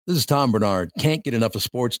This is Tom Bernard. Can't get enough of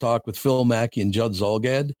sports talk with Phil Mackey and Judd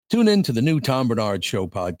Zolgad? Tune in to the new Tom Bernard Show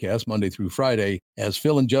podcast Monday through Friday as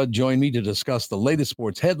Phil and Judd join me to discuss the latest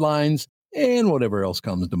sports headlines and whatever else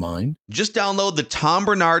comes to mind. Just download the Tom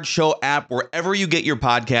Bernard Show app wherever you get your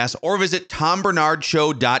podcasts or visit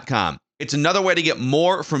tombernardshow.com. It's another way to get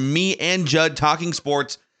more from me and Judd talking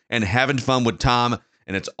sports and having fun with Tom,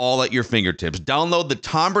 and it's all at your fingertips. Download the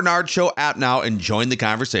Tom Bernard Show app now and join the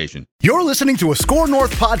conversation. You're listening to a Score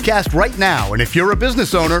North podcast right now, and if you're a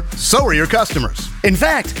business owner, so are your customers. In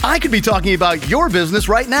fact, I could be talking about your business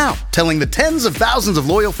right now, telling the tens of thousands of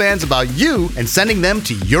loyal fans about you and sending them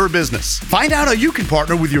to your business. Find out how you can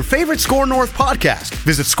partner with your favorite Score North podcast.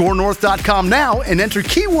 Visit scorenorth.com now and enter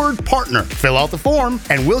keyword partner. Fill out the form,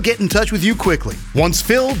 and we'll get in touch with you quickly. Once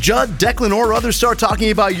Phil, Judd, Declan, or others start talking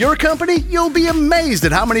about your company, you'll be amazed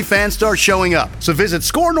at how many fans start showing up. So visit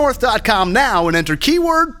scorenorth.com now and enter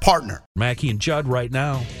keyword partner. Mackey and Judd right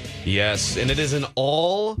now. Yes, and it is an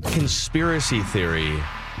all conspiracy theory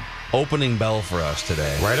opening bell for us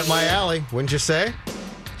today. Right up my alley, wouldn't you say?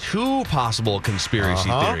 Two possible conspiracy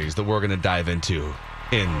theories that we're going to dive into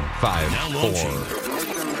in 5, Now 4.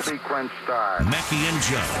 Ignition sequence start. Mackey and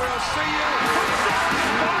Judd.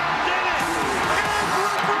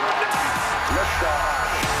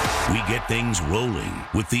 We get things rolling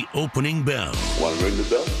with the opening bell. Want to ring the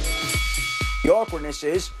bell? The awkwardness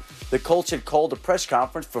is the Colts had called a press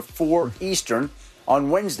conference for 4 Eastern on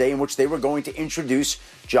Wednesday in which they were going to introduce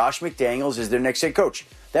Josh McDaniels as their next head coach.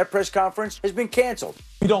 That press conference has been canceled.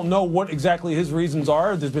 We don't know what exactly his reasons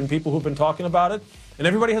are. There's been people who've been talking about it, and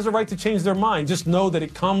everybody has a right to change their mind. Just know that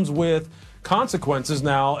it comes with consequences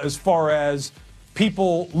now as far as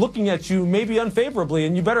people looking at you maybe unfavorably,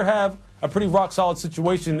 and you better have a pretty rock-solid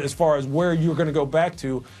situation as far as where you're going to go back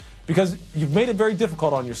to, because you've made it very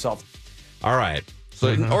difficult on yourself. All right. So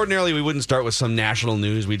ordinarily we wouldn't start with some national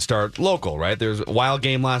news. We'd start local, right? There's a Wild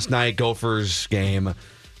game last night, Gophers game.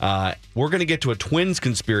 We're going to get to a Twins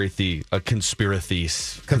conspiracy theory.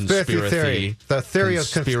 The theory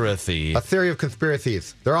of conspiracy. A theory of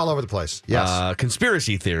conspiracies. They're all over the place. Yes.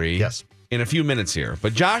 Conspiracy theory. Yes. In a few minutes here.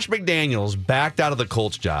 But Josh McDaniels backed out of the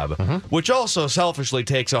Colts job, which also selfishly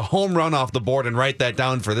takes a home run off the board, and write that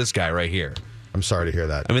down for this guy right here. I'm sorry to hear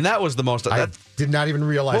that. I mean, that was the most... I did not even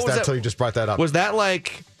realize that until you just brought that up. Was that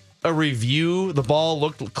like a review? The ball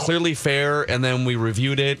looked clearly fair, and then we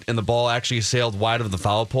reviewed it, and the ball actually sailed wide of the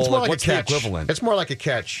foul pole? It's more like what's a catch. the equivalent? It's more like a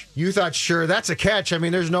catch. You thought, sure, that's a catch. I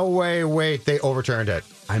mean, there's no way they overturned it.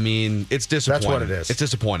 I mean, it's disappointing. That's what it is. It's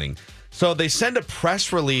disappointing. So they send a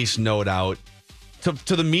press release note out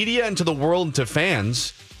to the media and to the world and to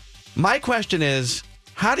fans. My question is,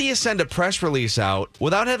 how do you send a press release out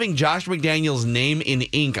without having Josh McDaniels' name in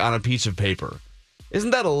ink on a piece of paper?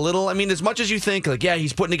 Isn't that a little... I mean, as much as you think, like, yeah,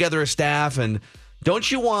 he's putting together a staff, and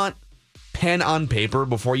don't you want pen on paper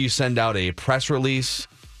before you send out a press release?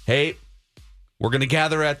 Hey, we're going to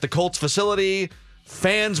gather at the Colts facility.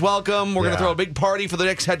 Fans welcome. We're going to throw a big party for the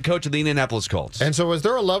next head coach of the Indianapolis Colts. And so is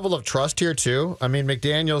there a level of trust here, too? I mean,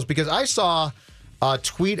 McDaniels, because I saw a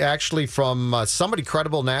tweet actually from somebody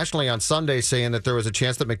credible nationally on Sunday saying that there was a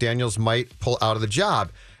chance that McDaniels might pull out of the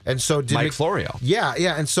job. And so did Mike Florio. Yeah.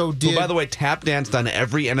 And so did... Who, by the way, tap danced on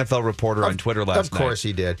every NFL reporter on Twitter last night. Of course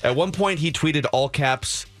he did. At one point, he tweeted all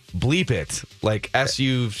caps, bleep it, like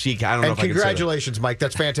S-U-C. I don't know if I can say that. And congratulations, Mike.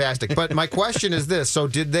 That's fantastic. But my question is this. So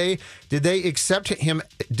did they accept him?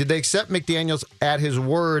 Did they accept McDaniels at his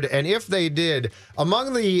word? And if they did,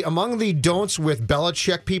 among the don'ts with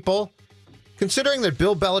Belichick people, considering that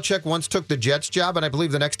Bill Belichick once took the Jets job, and I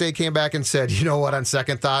believe the next day came back and said, you know what, on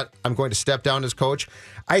second thought, I'm going to step down as coach.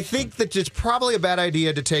 I think that it's probably a bad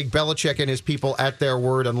idea to take Belichick and his people at their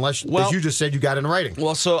word unless, as you just said, you got in writing.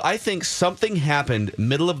 Well, so I think something happened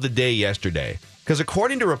middle of the day yesterday. Because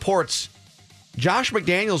according to reports, Josh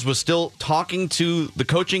McDaniels was still talking to the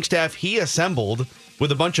coaching staff he assembled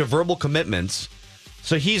with a bunch of verbal commitments.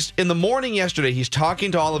 So he's, in the morning yesterday, he's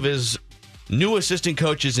talking to all of his new assistant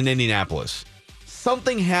coaches in Indianapolis.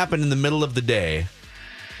 Something happened in the middle of the day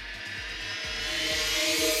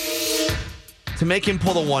to make him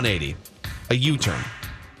pull a 180, a U-turn.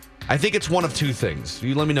 I think it's one of two things.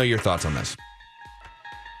 You let me know your thoughts on this.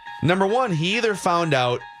 Number one, he either found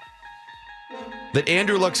out that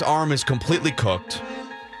Andrew Luck's arm is completely cooked,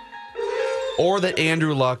 or that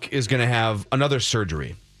Andrew Luck is going to have another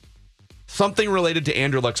surgery. Something related to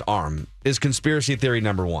Andrew Luck's arm is conspiracy theory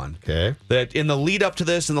number one. Okay. That in the lead up to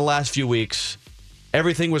this, in the last few weeks,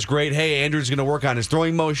 everything was great. Hey, Andrew's going to work on his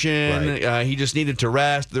throwing motion. Right. He just needed to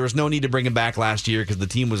rest. There was no need to bring him back last year because the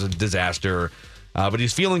team was a disaster. But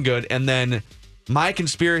he's feeling good. And then My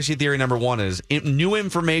conspiracy theory number one is new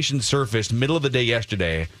information surfaced middle of the day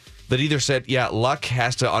yesterday that either said, yeah, Luck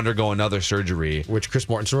has to undergo another surgery. Which Chris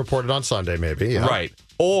Mortensen reported on Sunday, maybe. Yeah. Right.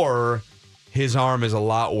 Or his arm is a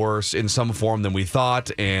lot worse in some form than we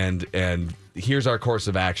thought, and here's our course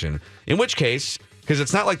of action. In which case, because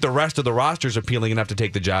it's not like the rest of the roster is appealing enough to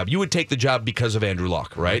take the job. You would take the job because of Andrew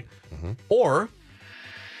Luck, right? Mm-hmm. Or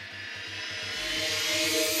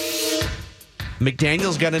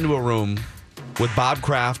McDaniels got into a room with Bob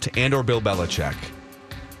Kraft and or Bill Belichick.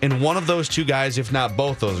 And one of those two guys, if not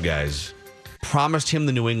both those guys, promised him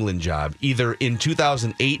the New England job either in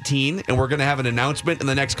 2018, and we're going to have an announcement in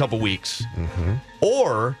the next couple weeks,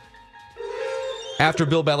 or after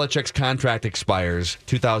Bill Belichick's contract expires,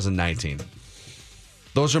 2019.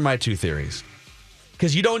 Those are my two theories.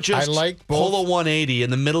 Because you don't just pull a 180 in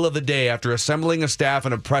the middle of the day after assembling a staff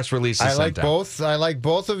and a press release. I like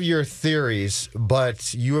both of your theories,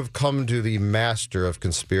 but you have come to the master of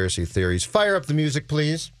conspiracy theories. Fire up the music,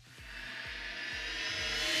 please.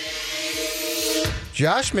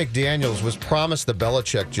 Josh McDaniels was promised the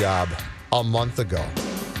Belichick job a month ago.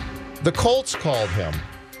 The Colts called him.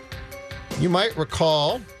 You might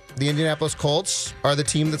recall the Indianapolis Colts are the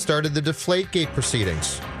team that started the Deflategate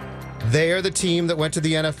proceedings. They are the team that went to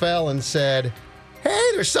the NFL and said, hey,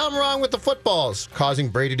 there's something wrong with the footballs, causing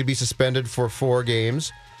Brady to be suspended for 4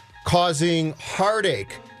 games, causing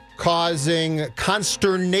heartache, causing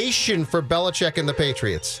consternation for Belichick and the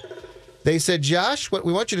Patriots. They said, Josh, what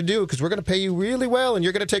we want you to do, because we're going to pay you really well and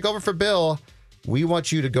you're going to take over for Bill, we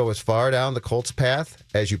want you to go as far down the Colts path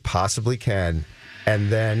as you possibly can and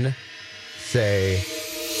then say,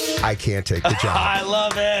 I can't take the job. I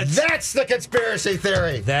love it. That's the conspiracy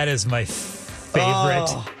theory. That is my favorite.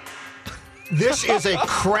 Oh. This is a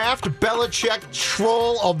Kraft Belichick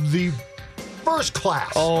troll of the first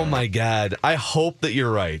class. Oh my God! I hope that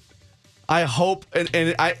you're right. I hope,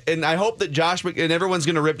 and I hope that and everyone's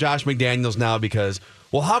going to rip Josh McDaniels now because,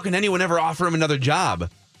 well, how can anyone ever offer him another job?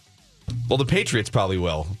 Well, the Patriots probably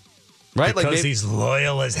will, right? Because he's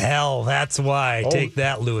loyal as hell. That's why. Take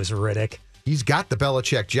that, Louis Riddick. He's got the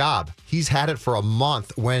Belichick job. He's had it for a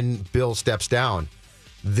month when Bill steps down.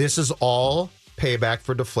 This is all payback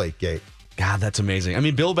for Deflategate. God, that's amazing. I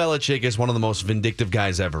mean, Bill Belichick is one of the most vindictive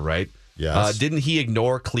guys ever, right? Yes. Didn't he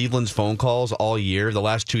ignore Cleveland's phone calls all year, the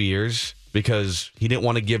last 2 years, because he didn't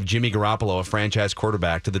want to give Jimmy Garoppolo a franchise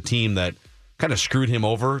quarterback to the team that kind of screwed him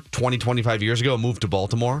over 20, 25 years ago and moved to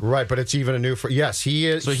Baltimore? Right, but it's even a new... Yes, he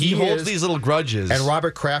is. So he holds these little grudges. And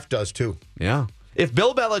Robert Kraft does, too. Yeah. If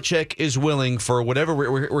Bill Belichick is willing for whatever,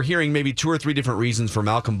 we're hearing maybe 2 or 3 different reasons for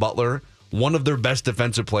Malcolm Butler, one of their best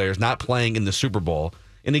defensive players, not playing in the Super Bowl,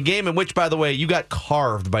 in a game in which, by the way, you got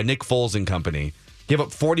carved by Nick Foles and company, give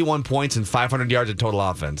up 41 points and 500 yards of total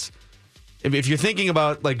offense. If you're thinking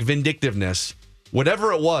about like vindictiveness,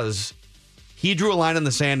 whatever it was, he drew a line in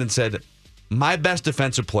the sand and said, my best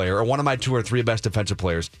defensive player, or one of my 2 or 3 best defensive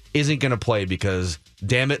players, isn't going to play because,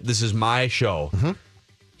 damn it, this is my show. Mm-hmm.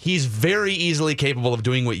 He's very easily capable of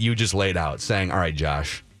doing what you just laid out, saying, all right,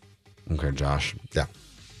 Josh. Okay, Josh. Yeah.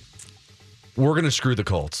 We're going to screw the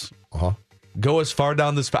Colts. Uh-huh. Go as far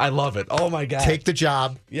down this... I love it. Oh, my God. Take the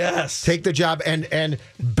job. Yes. Take the job. And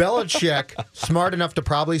Belichick, smart enough to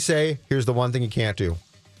probably say, here's the one thing you can't do.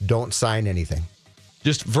 Don't sign anything.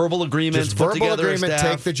 Just verbal agreements. Just verbal agreement.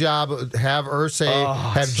 Take the job. Have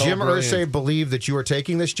Irsay, Jim Irsay believe that you are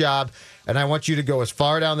taking this job, and I want you to go as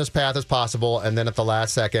far down this path as possible, and then at the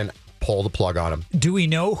last second, pull the plug on him. Do we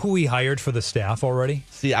know who he hired for the staff already?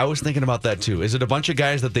 See, I was thinking about that too. Is it a bunch of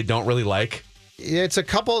guys that they don't really like? It's a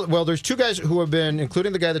couple. Well, there's 2 guys who have been,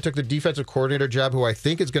 including the guy that took the defensive coordinator job, who I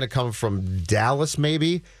think is going to come from Dallas,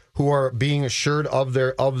 maybe, who are being assured of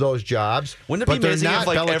those jobs. Wouldn't it be amazing if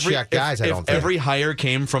like every hire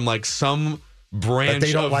came from like some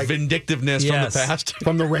branch of vindictiveness from the past?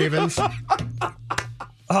 From the Ravens. You've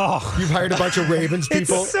hired a bunch of Ravens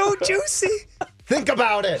people. It's so juicy. Think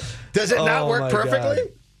about it. Does it not work perfectly? God.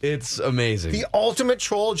 It's amazing. The ultimate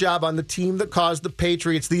troll job on the team that caused the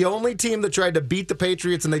Patriots, the only team that tried to beat the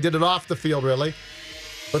Patriots, and they did it off the field, really.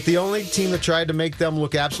 But the only team that tried to make them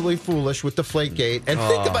look absolutely foolish with Deflategate. And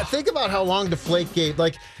think about how long Deflategate,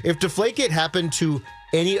 like if Deflategate happened to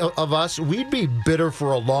any of us, we'd be bitter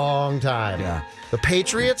for a long time. Yeah. The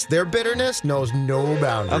Patriots, their bitterness knows no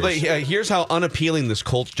boundaries. Here's how unappealing this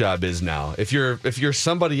Colts job is now. If you're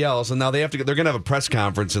somebody else, and now they're going to have a press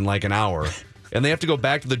conference in like an hour. And they have to go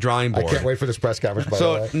back to the drawing board. I can't wait for this press conference, by the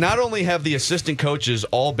way. So not only have the assistant coaches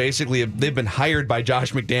all basically, they've been hired by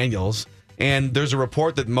Josh McDaniels, and there's a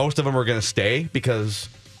report that most of them are going to stay because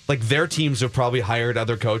like their teams have probably hired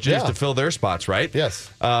other coaches to fill their spots, right?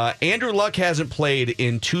 Yes. Andrew Luck hasn't played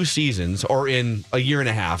in 2 seasons or in a year and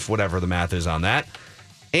a half, whatever the math is on that.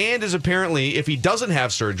 And is apparently, if he doesn't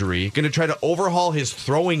have surgery, going to try to overhaul his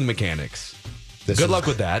throwing mechanics. Good luck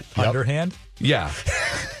with that. Underhand? Yeah.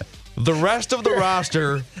 The rest of the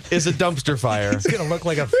roster is a dumpster fire. It's going to look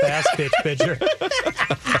like a fast pitch pitcher.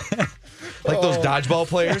 Like those dodgeball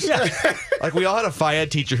players. Like we all had a Phi Ed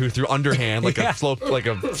teacher who threw underhand like a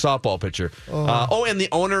softball pitcher. And the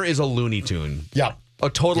owner is a Looney Tune. Yeah. A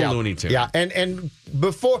total Looney Tune. Yeah, and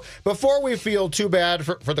before we feel too bad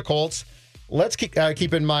for the Colts, let's keep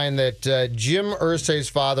in mind that Jim Irsay's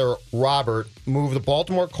father, Robert, moved the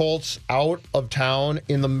Baltimore Colts out of town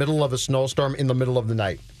in the middle of a snowstorm in the middle of the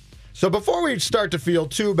night. So before we start to feel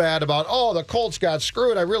too bad about, the Colts got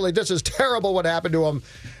screwed, this is terrible what happened to them.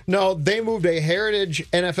 No, they moved a heritage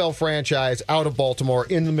NFL franchise out of Baltimore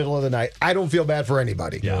in the middle of the night. I don't feel bad for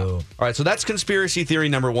anybody. Yeah. All right, so that's conspiracy theory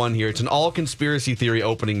number 1 here. It's an all conspiracy theory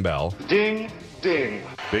opening bell. Ding, ding.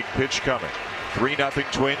 Big pitch coming. 3-0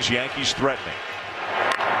 Twins, Yankees threatening.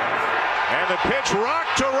 And the pitch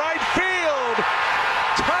rocked to right field.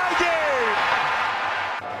 Tie game.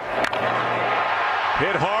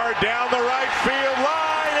 Hit hard down the right field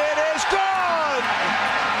line. It is gone.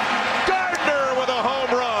 Gardner with a home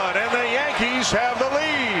run, and the Yankees have the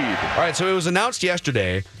lead. All right, so it was announced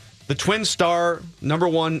yesterday. The Twins star, number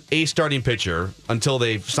 1 ace starting pitcher until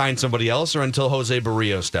they sign somebody else or until Jose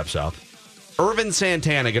Barrios steps up. Ervin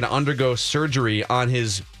Santana going to undergo surgery on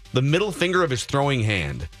the middle finger of his throwing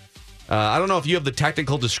hand. I don't know if you have the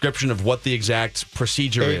technical description of what the exact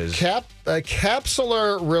procedure is. A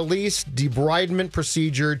capsular release debridement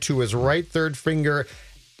procedure to his right third finger,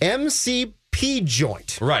 MCP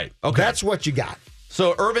joint. Right. Okay. That's what you got.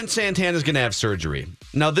 So Ervin Santana is going to have surgery.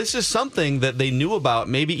 Now, this is something that they knew about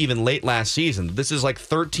maybe even late last season. This is like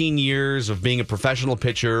 13 years of being a professional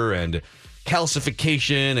pitcher and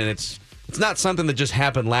calcification, and it's not something that just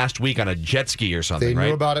happened last week on a jet ski or something, They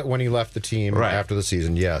knew about it when he left the team after the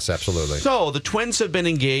season. Yes, absolutely. So the Twins have been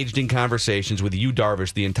engaged in conversations with Yu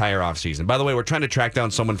Darvish the entire offseason. By the way, we're trying to track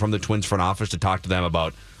down someone from the Twins front office to talk to them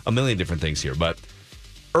about a million different things here. But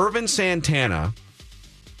Ervin Santana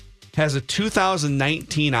has a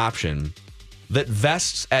 2019 option that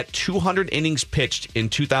vests at 200 innings pitched in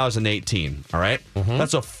 2018. All right? Mm-hmm.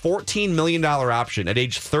 That's a $14 million option at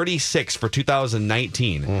age 36 for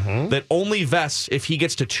 2019 that only vests if he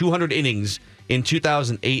gets to 200 innings in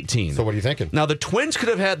 2018. So what are you thinking? Now, the Twins could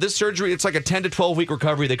have had this surgery. It's like a 10 to 12-week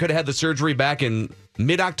recovery. They could have had the surgery back in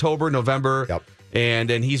mid-October, November. Yep. And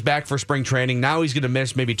he's back for spring training. Now he's going to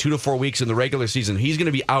miss maybe 2 to 4 weeks in the regular season. He's going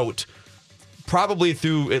to be out probably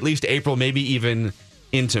through at least April, maybe even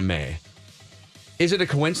into May. Is it a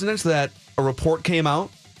coincidence that a report came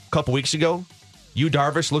out a couple weeks ago? Yu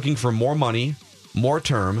Darvish looking for more money, more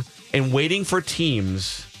term, and waiting for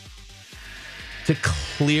teams to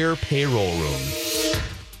clear payroll room.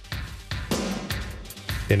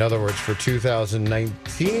 In other words, for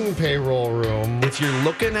 2019 payroll room. If you're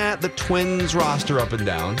looking at the Twins roster up and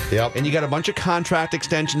down, and you got a bunch of contract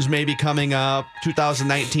extensions maybe coming up,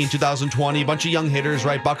 2019, 2020, a bunch of young hitters,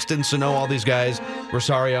 right? Buxton, Sano, all these guys,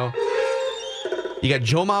 Rosario. You got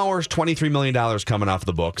Joe Mauer's $23 million coming off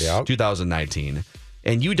the books, 2019.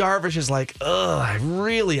 And Yu Darvish is like,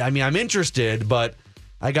 I'm interested, but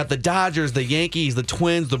I got the Dodgers, the Yankees, the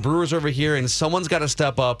Twins, the Brewers over here, and someone's got to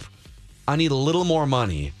step up. I need a little more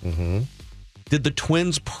money. Mm-hmm. Did the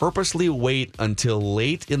Twins purposely wait until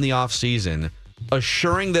late in the offseason,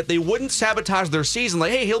 assuring that they wouldn't sabotage their season?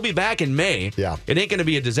 Like, hey, he'll be back in May. Yeah. It ain't going to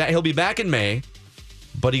be a disaster. He'll be back in May,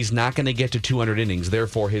 but he's not going to get to 200 innings.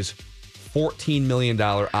 Therefore, his $14 million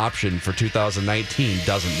option for 2019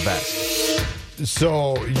 doesn't vest.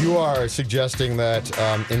 So you are suggesting that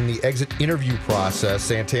in the exit interview process,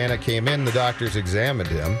 Santana came in, the doctors examined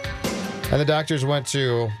him, and the doctors went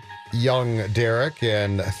to young Derek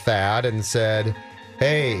and Thad and said,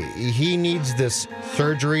 hey, he needs this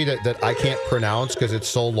surgery that I can't pronounce because it's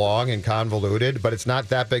so long and convoluted, but it's not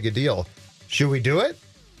that big a deal. Should we do it?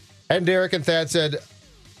 And Derek and Thad said,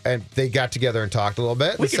 and they got together and talked a little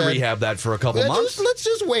bit. We can rehab that for a couple months. Let's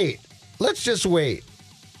just wait.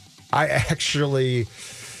 I actually...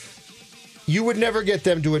 You would never get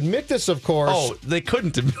them to admit this, of course. Oh, they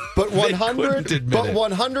couldn't. But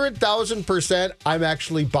 100,000%, I'm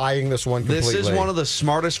actually buying this one completely. This is one of the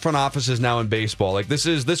smartest front offices now in baseball. Like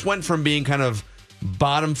this went from being kind of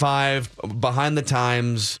bottom 5, behind the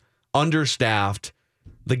times, understaffed.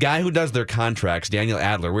 The guy who does their contracts, Daniel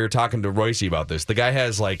Adler, we were talking to Royce about this. The guy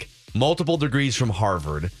has like multiple degrees from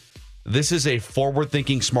Harvard. This is a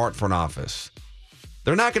forward-thinking, smart front office.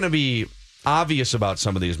 They're not going to be obvious about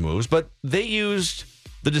some of these moves, but they used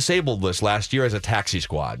the disabled list last year as a taxi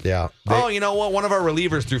squad. Yeah. You know what? One of our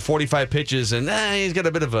relievers threw 45 pitches, and he's got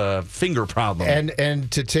a bit of a finger problem.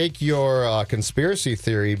 And to take your conspiracy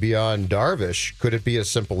theory beyond Darvish, could it be as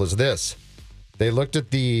simple as this? They looked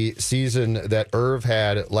at the season that Irv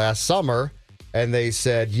had last summer, and they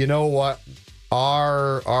said, you know what?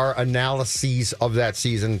 Our analyses of that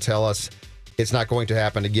season tell us it's not going to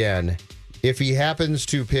happen again. If he happens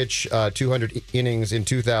to pitch 200 innings in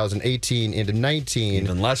 2018 into 19,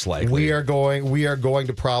 even less likely, we are going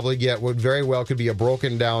to probably get what very well could be a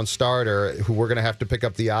broken down starter who we're going to have to pick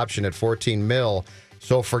up the option at $14 million.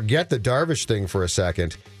 So forget the Darvish thing for a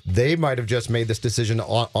second. They might have just made this decision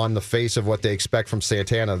on the face of what they expect from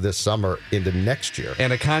Santana this summer into next year.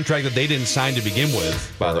 And a contract that they didn't sign to begin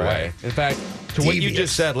with, by the way. In fact, to what you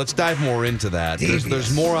just said, let's dive more into that.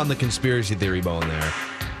 There's more on the conspiracy theory bone there.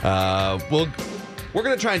 We're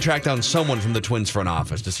going to try and track down someone from the Twins front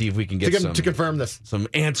office to see if we can get to confirm this. Some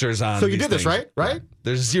answers on. So you these did this, things. right?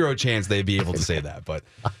 There's zero chance they'd be able to say that, but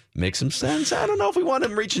makes some sense. I don't know if we want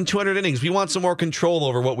him reaching 200 innings. We want some more control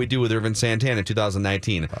over what we do with Irvin Santana in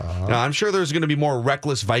 2019. Now, I'm sure there's going to be more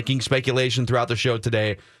reckless Viking speculation throughout the show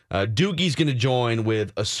today. Doogie's going to join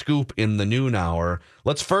with a scoop in the noon hour.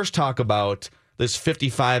 Let's first talk about this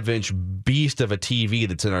 55-inch beast of a TV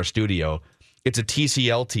that's in our studio. It's a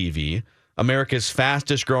TCL TV, America's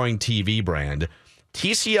fastest growing TV brand.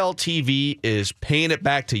 TCL TV is paying it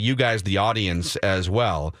back to you guys, the audience, as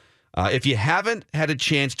well. If you haven't had a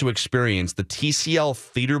chance to experience the TCL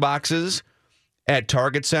theater boxes at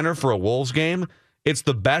Target Center for a Wolves game, it's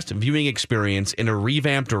the best viewing experience in a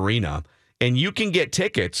revamped arena. And you can get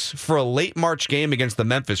tickets for a late March game against the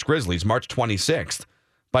Memphis Grizzlies, March 26th,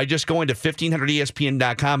 by just going to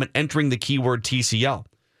 1500ESPN.com and entering the keyword TCL.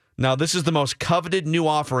 Now, this is the most coveted new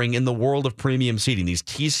offering in the world of premium seating. These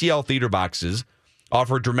TCL theater boxes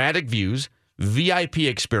offer dramatic views, VIP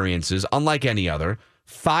experiences unlike any other,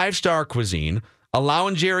 5-star cuisine, a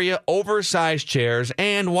lounge area, oversized chairs,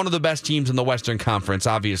 and one of the best teams in the Western Conference,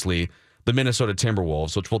 obviously, the Minnesota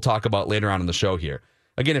Timberwolves, which we'll talk about later on in the show here.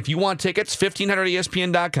 Again, if you want tickets,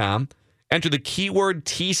 1500ESPN.com. Enter the keyword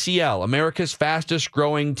TCL, America's fastest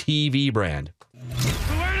growing TV brand.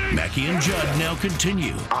 Mackey and Judd now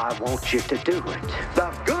continue. I want you to do it.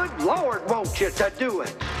 The good Lord wants you to do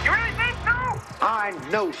it. You really think so? I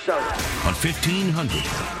know so. On 1500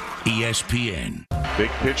 ESPN. Big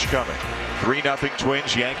pitch coming. 3-0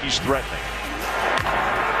 Twins. Yankees threatening.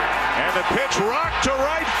 And the pitch rocked to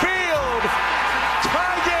right field.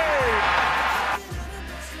 Tie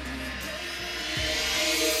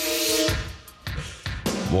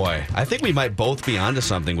game. Boy, I think we might both be onto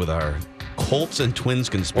something with our Colts and Twins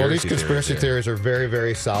conspiracy theories. Well, these conspiracy theories are very,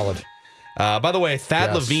 very solid. By the way,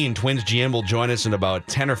 Thad Levine, Twins GM, will join us in about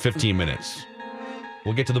 10 or 15 minutes.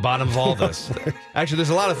 We'll get to the bottom of all this. Actually, there's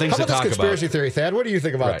a lot of things to talk about. Conspiracy theory, Thad. What do you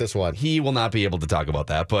think about this one? He will not be able to talk about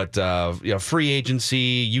that. But free agency,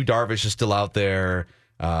 Yu Darvish is still out there.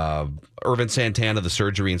 Irvin Santana, the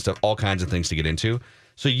surgery and stuff, all kinds of things to get into.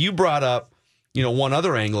 So you brought up, one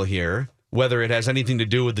other angle here, whether it has anything to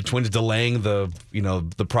do with the Twins delaying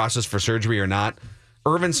the process for surgery or not.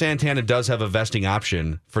 Irvin Santana does have a vesting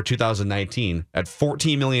option for 2019 at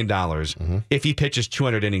 $14 million if he pitches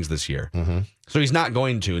 200 innings this year. So he's not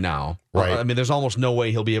going to now. Right. I mean, there's almost no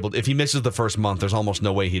way he'll be able to. If he misses the first month, there's almost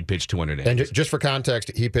no way he'd pitch 200 innings. And just for context,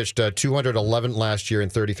 he pitched 211 last year in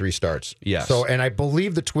 33 starts. Yes. So, and I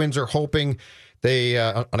believe the Twins are hoping. They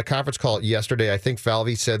on a conference call yesterday, I think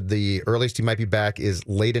Falvey said the earliest he might be back is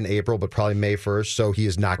late in April, but probably May 1st. So he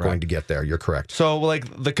is not going to get there. You're correct. So,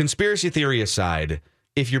 the conspiracy theory aside,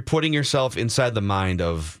 if you're putting yourself inside the mind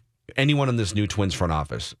of anyone in this new Twins front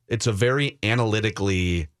office, it's a very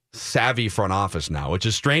analytically savvy front office now, which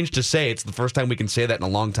is strange to say. It's the first time we can say that in a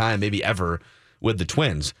long time, maybe ever, with the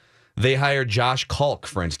Twins. They hired Josh Kalk,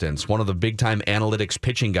 for instance, one of the big-time analytics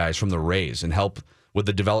pitching guys from the Rays, and helped with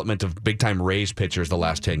the development of big-time Rays pitchers the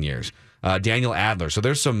last 10 years. Daniel Adler. So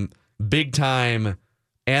there's some big-time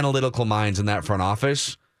analytical minds in that front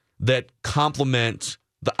office that complement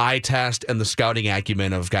the eye test and the scouting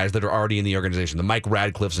acumen of guys that are already in the organization, the Mike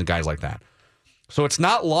Radcliffes and guys like that. So it's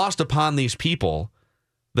not lost upon these people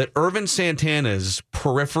that Irvin Santana's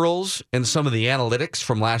peripherals and some of the analytics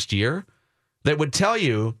from last year that would tell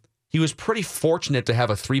you he was pretty fortunate to have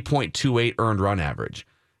a 3.28 earned run average.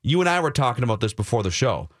 You and I were talking about this before the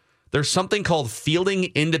show. There's something called fielding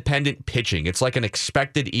independent pitching. It's like an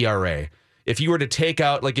expected ERA. If you were to take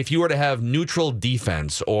out, if you were to have neutral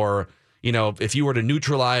defense, or, if you were to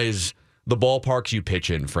neutralize the ballparks you pitch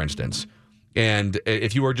in, for instance, and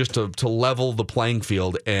if you were just to level the playing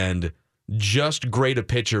field and just grade a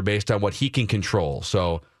pitcher based on what he can control.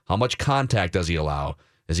 So how much contact does he allow?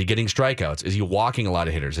 Is he getting strikeouts? Is he walking a lot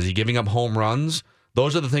of hitters? Is he giving up home runs?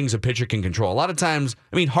 Those are the things a pitcher can control. A lot of times,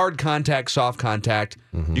 hard contact, soft contact,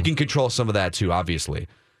 you can control some of that too, obviously.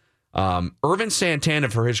 Ervin Santana,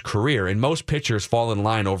 for his career, and most pitchers fall in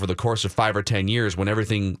line over the course of 5 or 10 years when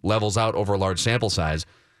everything levels out over a large sample size.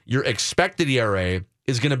 Your expected ERA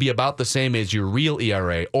is going to be about the same as your real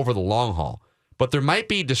ERA over the long haul. But there might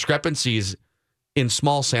be discrepancies in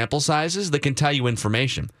small sample sizes that can tell you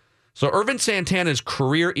information. So Ervin Santana's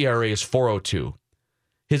career ERA is 4.02.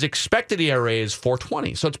 His expected ERA is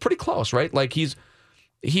 4.20. So it's pretty close, right? Like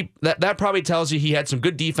that probably tells you he had some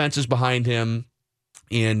good defenses behind him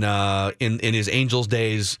in his Angels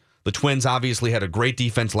days. The Twins obviously had a great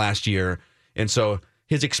defense last year. And so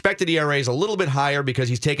his expected ERA is a little bit higher because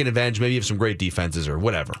he's taken advantage maybe of some great defenses or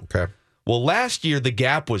whatever. Okay. Well, last year the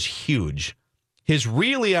gap was huge. His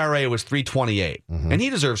real ERA was 3.28, and he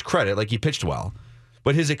deserves credit, like he pitched well.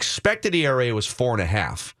 But his expected ERA was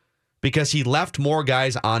 4.5 because he left more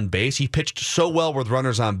guys on base. He pitched so well with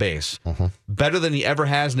runners on base, better than he ever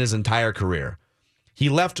has in his entire career. He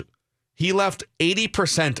left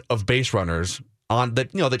 80% of base runners on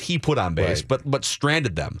that he put on base, but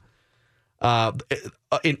stranded them.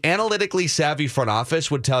 An analytically savvy front office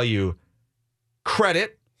would tell you,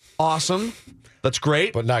 credit, awesome, that's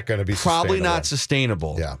great, but not going to be probably not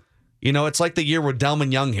sustainable. Yeah. It's like the year where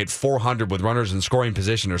Delman Young hit 400 with runners in scoring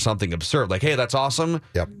position or something absurd. Like, hey, that's awesome.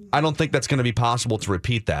 Yep. I don't think that's going to be possible to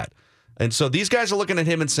repeat that. And so these guys are looking at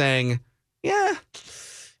him and saying, yeah,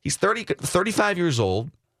 he's 35 years old,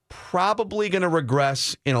 probably going to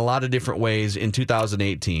regress in a lot of different ways in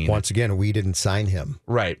 2018. Once again, we didn't sign him.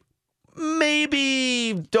 Right.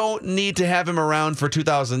 Maybe don't need to have him around for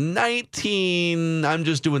 2019. I'm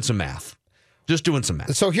just doing some math.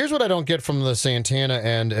 So here's what I don't get from the Santana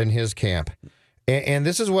and his camp. And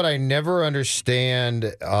this is what I never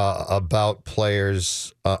understand about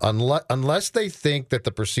players, unless they think that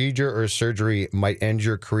the procedure or surgery might end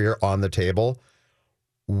your career on the table.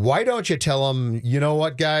 Why don't you tell them, you know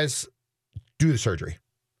what, guys, do the surgery?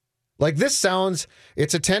 Like it's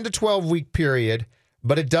a 10 to 12 week period,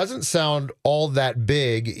 but it doesn't sound all that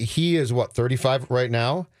big. He is 35 right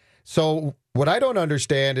now? So what I don't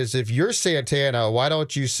understand is if you're Santana, why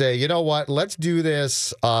don't you say, you know what, let's do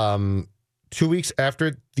this 2 weeks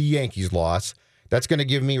after the Yankees loss. That's going to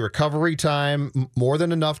give me recovery time, more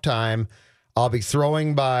than enough time. I'll be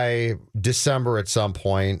throwing by December at some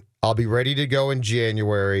point. I'll be ready to go in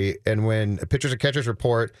January. And when pitchers and catchers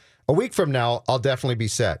report a week from now, I'll definitely be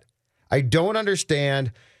set. I don't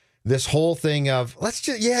understand this whole thing of let's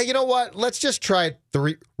just try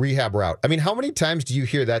the rehab route. I mean, how many times do you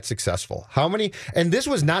hear that successful? How many? And this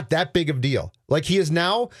was not that big of a deal. Like, he has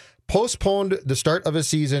now postponed the start of a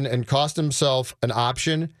season and cost himself an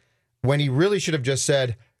option when he really should have just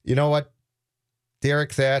said, you know what,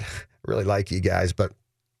 Derek, Thad, I really like you guys, but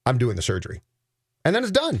I'm doing the surgery. And then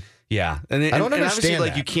it's done. Yeah. And I don't understand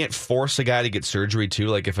that. You can't force a guy to get surgery, too.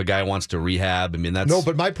 Like, if a guy wants to rehab, I mean, that's... No,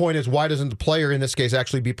 but my point is, why doesn't the player in this case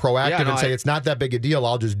actually be proactive and say, it's not that big a deal,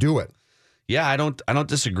 I'll just do it? Yeah, I don't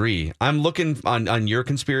disagree. I'm looking on your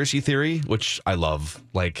conspiracy theory, which I love.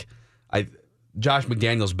 Like, Josh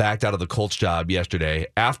McDaniels backed out of the Colts job yesterday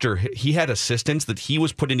after he had assistants that he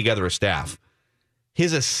was putting together a staff.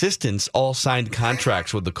 His assistants all signed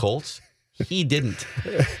contracts with the Colts. He didn't.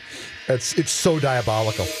 It's so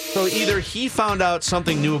diabolical. So either he found out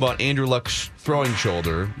something new about Andrew Luck's throwing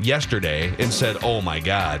shoulder yesterday and said, oh my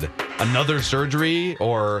God, another surgery?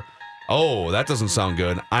 Or, oh, that doesn't sound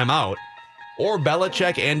good, I'm out. Or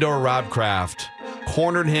Belichick and/or Rob Kraft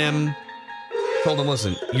cornered him, told him,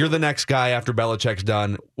 listen, you're the next guy after Belichick's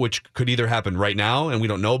done, which could either happen right now and we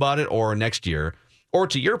don't know about it, or next year. Or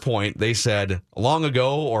to your point, they said long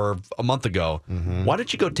ago or a month ago, why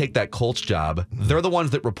don't you go take that Colts job? They're the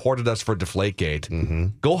ones that reported us for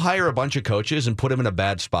Deflategate. Go hire a bunch of coaches and put them in a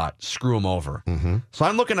bad spot. Screw them over. So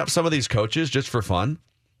I'm looking up some of these coaches just for fun.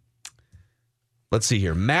 Let's see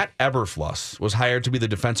here. Matt Eberfluss was hired to be the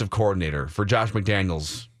defensive coordinator for Josh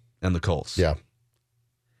McDaniels and the Colts. Yeah.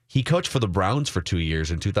 He coached for the Browns for 2 years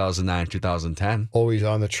in 2009, 2010. Always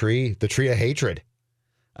on the tree of hatred.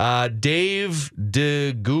 Dave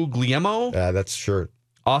DeGuglielmo, that's sure.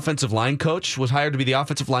 Offensive line coach, was hired to be the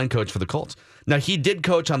offensive line coach for the Colts. Now, he did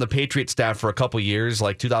coach on the Patriots staff for a couple years,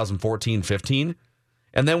 like 2014, 15,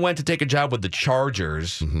 and then went to take a job with the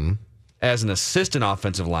Chargers as an assistant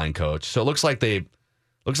offensive line coach. So it looks like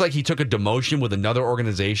he took a demotion with another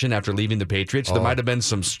organization after leaving the Patriots. There might have been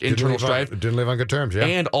some internal strife. Didn't live on good terms, yeah.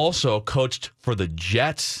 And also coached for the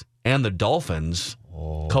Jets and the Dolphins.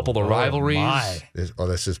 Couple of rivalries.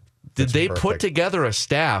 This is Did they put together a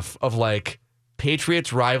staff of like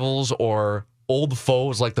Patriots rivals or old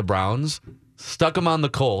foes like the Browns, stuck them on the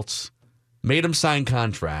Colts, made them sign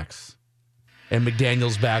contracts, and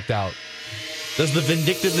McDaniels backed out? Does the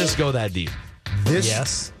vindictiveness go that deep?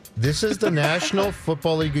 Yes. This is the National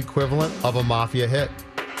Football League equivalent of a mafia hit.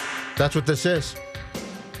 That's what this is.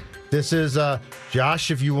 This is,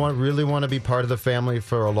 Josh, if you really want to be part of the family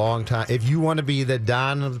for a long time, if you want to be the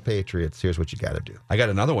Don of the Patriots, here's what you got to do. I got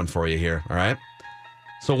another one for you here, all right?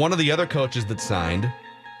 So one of the other coaches that signed,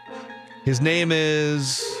 his name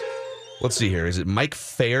is, let's see here, is it Mike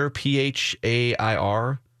Fair,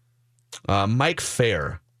 Phair? Mike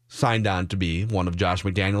Fair signed on to be one of Josh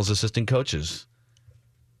McDaniels' assistant coaches.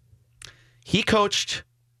 He coached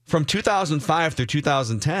from 2005 through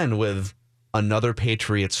 2010 with another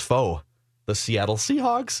Patriots foe, the Seattle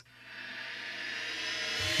Seahawks.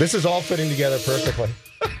 This is all fitting together perfectly.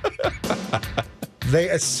 They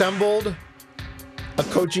assembled a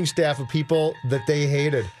coaching staff of people that they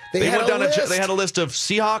hated. They had a list of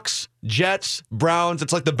Seahawks, Jets, Browns.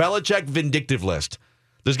 It's like the Belichick vindictive list.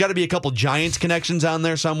 There's got to be a couple Giants connections on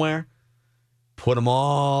there somewhere. Put them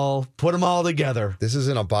all together. This is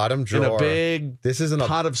in a bottom drawer. In a big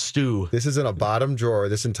pot of stew. This is in a bottom drawer,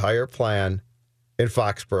 this entire plan in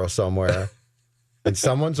Foxborough somewhere. In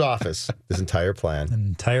someone's office, this entire plan. An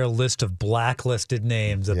entire list of blacklisted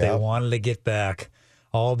names that they wanted to get back,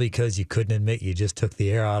 all because you couldn't admit you just took the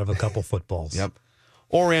air out of a couple footballs. Yep.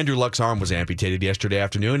 Or Andrew Luck's arm was amputated yesterday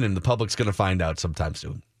afternoon, and the public's going to find out sometime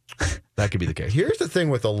soon. That could be the case. Here's the thing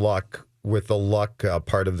with the luck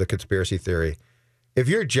part of the conspiracy theory. If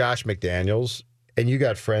you're Josh McDaniels and you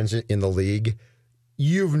got friends in the league,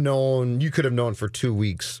 you could have known for 2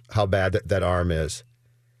 weeks how bad that arm is.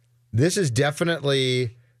 This is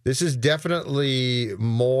definitely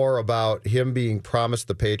more about him being promised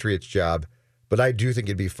the Patriots job. But I do think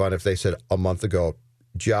it'd be fun if they said a month ago,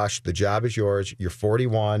 Josh, the job is yours. You're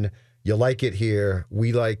 41. You like it here.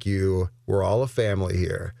 We like you. We're all a family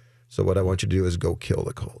here. So what I want you to do is go kill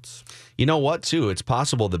the Colts. You know what, too? It's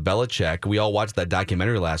possible that Belichick, we all watched that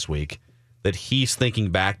documentary last week, that he's thinking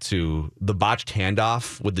back to the botched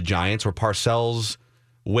handoff with the Giants where Parcells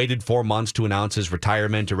waited 4 months to announce his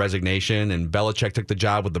retirement or resignation, and Belichick took the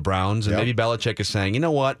job with the Browns. And maybe Belichick is saying, you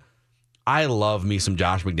know what? I love me some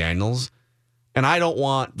Josh McDaniels, and I don't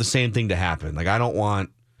want the same thing to happen. Like, I don't want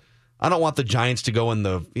the Giants to go in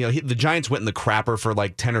the Giants went in the crapper for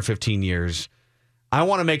like 10 or 15 years. I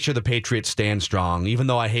want to make sure the Patriots stand strong, even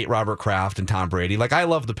though I hate Robert Kraft and Tom Brady. Like, I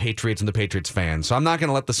love the Patriots and the Patriots fans, so I'm not going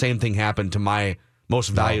to let the same thing happen to my most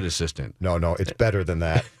valued assistant. No, it's better than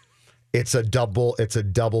that. It's a double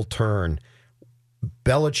turn.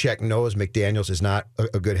 Belichick knows McDaniels is not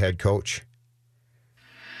a good head coach.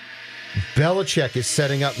 Belichick is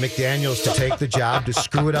setting up McDaniels to take the job, to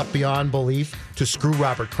screw it up beyond belief, to screw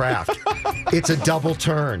Robert Kraft. It's a double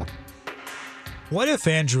turn. What if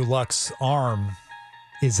Andrew Luck's arm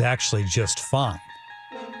is actually just fine?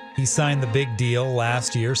 He signed the big deal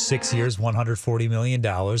last year, 6 years, $140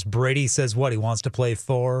 million. Brady says what? He wants to play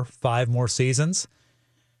 4-5 more seasons?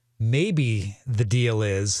 Maybe the deal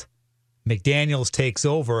is McDaniels takes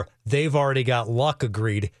over. They've already got Luck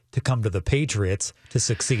agreed to come to the Patriots to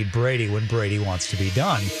succeed Brady when Brady wants to be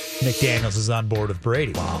done. McDaniels is on board with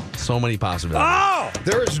Brady. Wow. So many possibilities. Oh!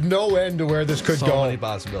 There is no end to where this could go. So many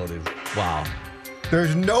possibilities. Wow.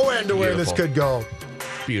 There's no end to where this could go.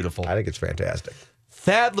 Beautiful. I think it's fantastic.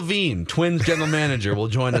 Thad Levine, Twins general manager, will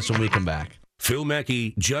join us when we come back. Phil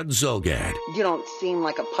Mackey, Judd Zulgad. You don't seem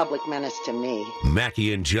like a public menace to me.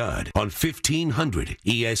 Mackey and Judd on 1500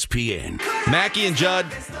 ESPN. Mackey and Judd,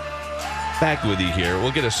 back with you here.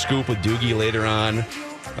 We'll get a scoop with Doogie later on.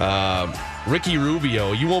 Ricky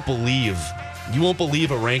Rubio, you won't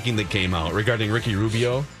believe a ranking that came out regarding Ricky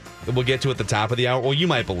Rubio that we'll get to at the top of the hour. Well, you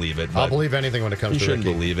might believe it. I'll believe anything when it comes to Ricky. You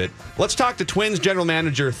shouldn't believe it. Let's talk to Twins general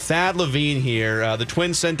manager Thad Levine here. The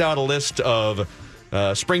Twins sent out a list of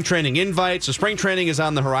spring training invites. So spring training is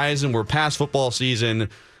on the horizon. We're past football season.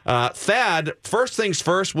 Thad, first things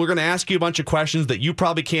first, we're going to ask you a bunch of questions that you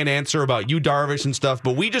probably can't answer about Yu Darvish and stuff,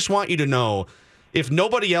 but we just want you to know, if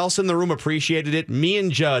nobody else in the room appreciated it, me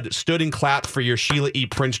and Judd stood and clapped for your Sheila E.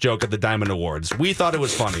 Prince joke at the Diamond Awards. We thought it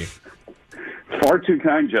was funny. Far too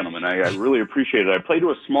kind, gentlemen. I really appreciate it. I play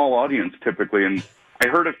to a small audience typically, and I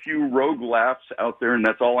heard a few rogue laughs out there, and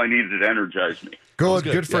that's all I needed to energize me.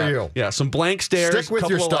 Good for you. Yeah, some blank stares. Stick with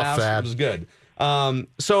your stuff, Thad. It was good.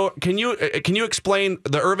 So can you explain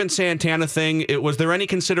the Irvin Santana thing? Was there any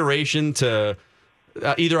consideration to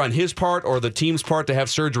either on his part or the team's part to have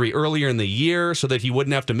surgery earlier in the year so that he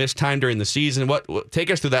wouldn't have to miss time during the season? Take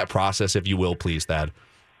us through that process, if you will, please, Thad.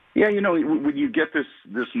 Yeah, when you get this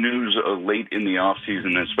news late in the off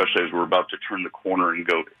season, especially as we're about to turn the corner and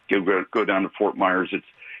go down to Fort Myers,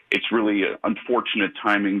 it's really unfortunate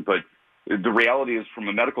timing. But the reality is, from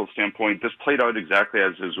a medical standpoint, this played out exactly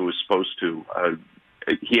as it was supposed to.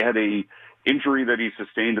 He had a injury that he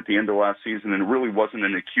sustained at the end of last season, and it really wasn't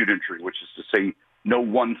an acute injury, which is to say, no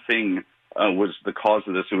one thing was the cause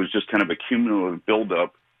of this. It was just kind of a cumulative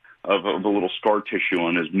buildup of a little scar tissue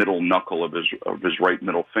on his middle knuckle of his right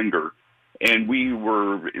middle finger. And we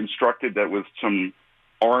were instructed that with some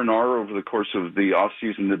R&R over the course of the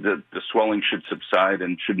offseason, that the swelling should subside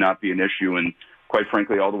and should not be an issue. And quite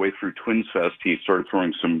frankly, all the way through Twins Fest, he started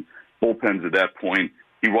throwing some bullpens at that point.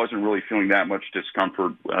 He wasn't really feeling that much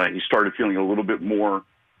discomfort. He started feeling a little bit more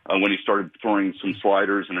when he started throwing some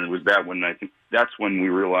sliders, and it was I think that's when we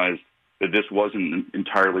realized that this wasn't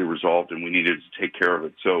entirely resolved and we needed to take care of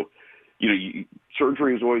it. So,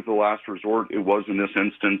 surgery is always the last resort. It was in this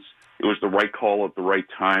instance. It was the right call at the right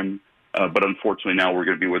time. But unfortunately now we're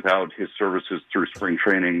going to be without his services through spring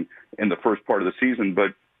training in the first part of the season.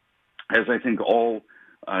 But as I think all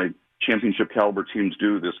championship caliber teams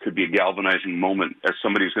do, this could be a galvanizing moment as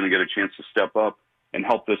somebody's going to get a chance to step up and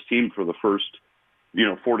help this team for the first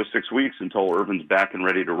 4 to 6 weeks until Irvin's back and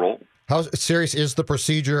ready to roll. How serious is the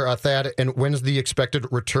procedure, Thad, and when's the expected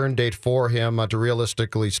return date for him to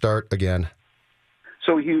realistically start again?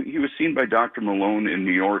 So he was seen by Dr. Malone in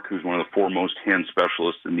New York, who's one of the foremost hand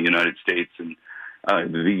specialists in the United States, and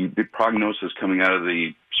the prognosis coming out of the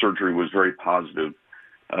surgery was very positive.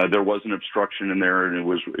 There was an obstruction in there, and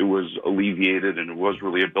it was alleviated, and it was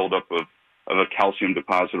really a buildup of a calcium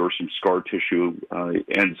deposit or some scar tissue,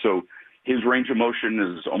 and so his range of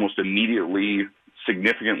motion is almost immediately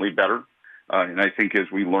significantly better. And I think as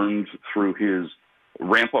we learned through his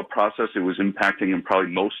ramp-up process, it was impacting him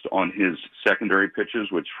probably most on his secondary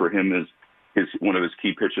pitches, which for him is one of his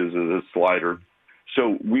key pitches is a slider.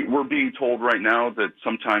 So we're being told right now that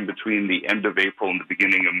sometime between the end of April and the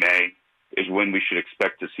beginning of May is when we should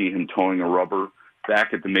expect to see him towing a rubber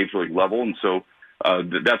back at the major league level. And so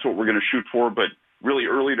that's what we're going to shoot for, but really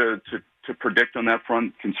early to predict on that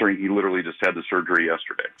front, considering he literally just had the surgery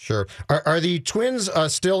yesterday. Sure. Are the Twins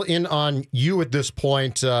still in on you at this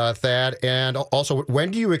point, Thad? And also,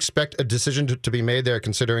 when do you expect a decision to be made there,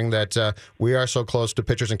 considering that we are so close to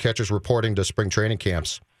pitchers and catchers reporting to spring training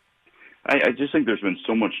camps? I just think there's been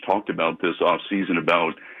so much talked about this offseason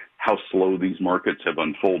about how slow these markets have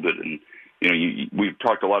unfolded. And, we've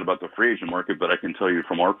talked a lot about the free agent market, but I can tell you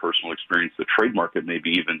from our personal experience, the trade market may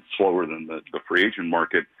be even slower than the free agent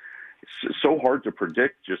market. It's so hard to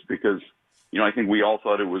predict just because, I think we all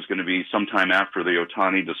thought it was going to be sometime after the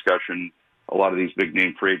Ohtani discussion. A lot of these big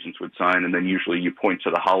name free agents would sign, and then usually you point to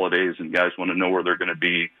the holidays and guys want to know where they're going to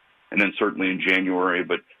be. And then certainly in January,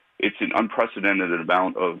 but it's an unprecedented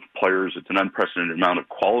amount of players. It's an unprecedented amount of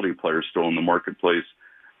quality players still in the marketplace,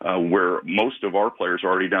 where most of our players are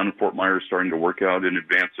already down in Fort Myers starting to work out in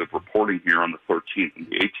advance of reporting here on the 13th and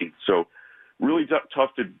the 18th. So really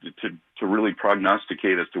tough to really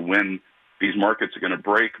prognosticate as to when these markets are going to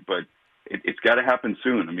break, but it's got to happen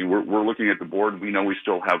soon. I mean, we're looking at the board. We know we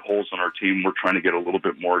still have holes on our team. We're trying to get a little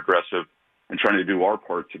bit more aggressive and trying to do our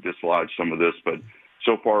part to dislodge some of this. But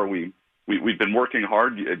so far, we've been working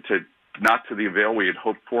hard not to the avail we had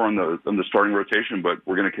hoped for on the starting rotation, but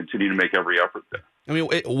we're going to continue to make every effort there. I mean,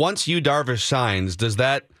 once Yu Darvish signs,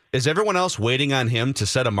 is everyone else waiting on him to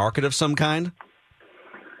set a market of some kind?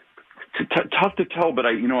 Tough to tell, but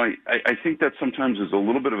I think that sometimes is a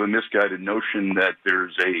little bit of a misguided notion that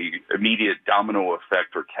there's a immediate domino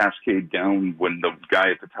effect or cascade down when the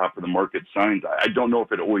guy at the top of the market signs. I don't know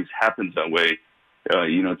if it always happens that way.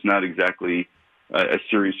 It's not exactly a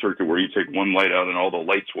series circuit where you take one light out and all the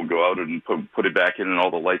lights will go out and put it back in and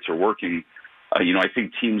all the lights are working. I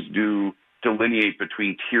think teams do delineate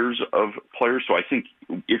between tiers of players. So I think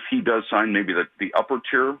if he does sign, maybe the upper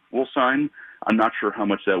tier will sign. I'm not sure how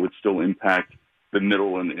much that would still impact the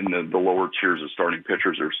middle and the lower tiers of starting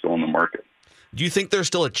pitchers that are still in the market. Do you think there's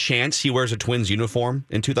still a chance he wears a Twins uniform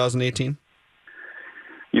in 2018?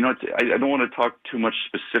 I don't want to talk too much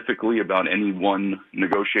specifically about any one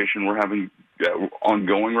negotiation we're having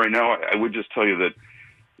ongoing right now. I would just tell you that,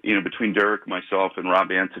 between Derek, myself, and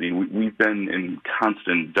Rob Anthony, we've been in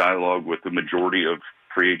constant dialogue with the majority of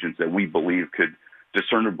free agents that we believe could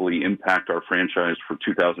discernibly impact our franchise for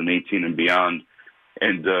 2018 and beyond.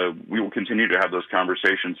 And we will continue to have those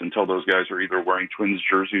conversations until those guys are either wearing Twins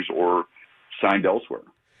jerseys or signed elsewhere.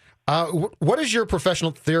 What is your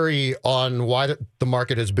professional theory on why the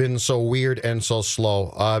market has been so weird and so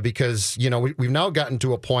slow? Because, we've now gotten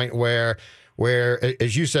to a point where where,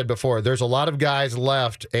 as you said before, there's a lot of guys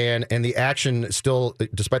left, and the action still,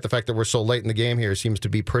 despite the fact that we're so late in the game here, seems to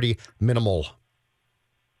be pretty minimal.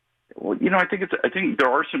 Well, I think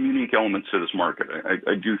there are some unique elements to this market.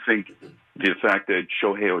 I do think the fact that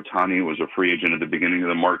Shohei Ohtani was a free agent at the beginning of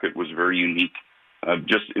the market was very unique,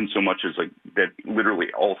 just in so much as that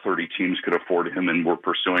literally all 30 teams could afford him and were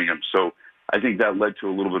pursuing him. So I think that led to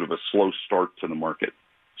a little bit of a slow start to the market.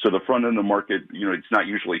 So the front end of the market, it's not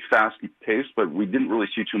usually fast paced, but we didn't really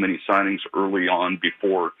see too many signings early on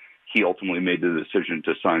before he ultimately made the decision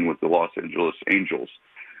to sign with the Los Angeles Angels.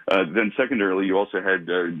 Then secondarily, you also had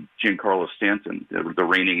Giancarlo Stanton, the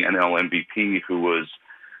reigning NL MVP, who was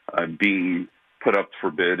being put up for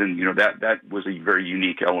bid. And, that was a very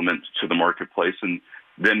unique element to the marketplace. And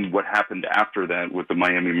then what happened after that with the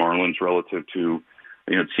Miami Marlins relative to,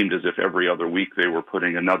 it seemed as if every other week they were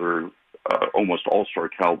putting another almost all-star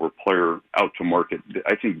caliber player out to market.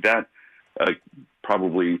 I think that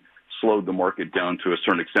probably slowed the market down to a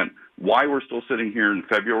certain extent. Why we're still sitting here in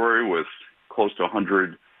February with close to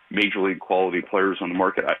 100 major league quality players on the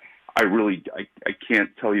market, I can't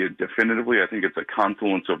tell you definitively. I think it's a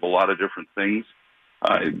confluence of a lot of different things.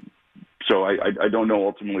 So I don't know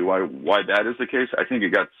ultimately why that is the case. I think it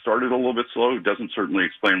got started a little bit slow. It doesn't certainly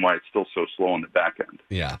explain why it's still so slow on the back end.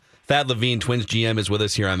 Yeah. Thad Levine, Twins GM, is with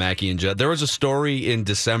us here on Mackey and Judd. There was a story in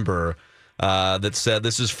December that said,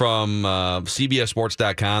 this is from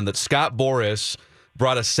CBSSports.com, that Scott Boras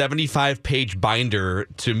brought a 75-page binder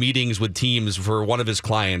to meetings with teams for one of his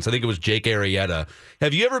clients. I think it was Jake Arrieta.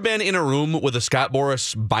 Have you ever been in a room with a Scott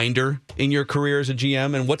Boras binder in your career as a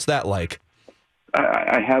GM, and what's that like?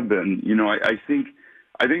 I have been.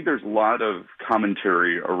 I think there's a lot of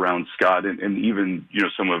commentary around Scott and even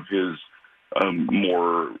some of his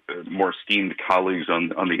more esteemed colleagues on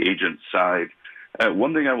the agent side.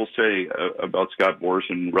 One thing I will say about Scott Boras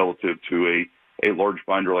and relative to a large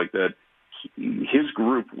binder like that, his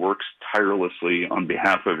group works tirelessly on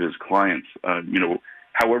behalf of his clients.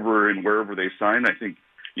 However and wherever they sign, I think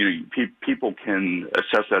people can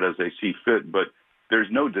assess that as they see fit, but there's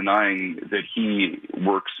no denying that he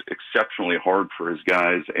works exceptionally hard for his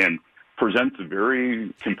guys and presents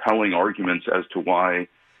very compelling arguments as to why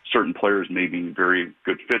certain players may be very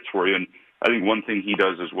good fits for you. And I think one thing he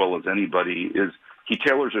does as well as anybody is he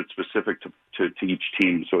tailors it specific to each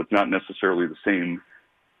team. So it's not necessarily the same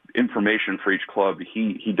information for each club.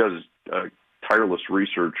 He does tireless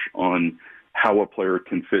research on how a player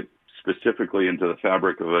can fit specifically into the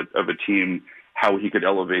fabric of a team, how he could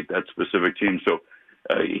elevate that specific team. So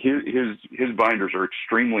his binders are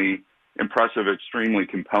extremely impressive, extremely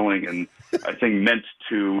compelling, and I think meant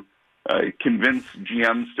to convince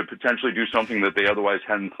GMs to potentially do something that they otherwise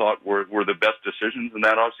hadn't thought were the best decisions in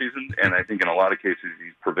that offseason. And I think in a lot of cases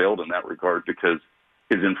he's prevailed in that regard because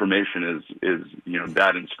his information is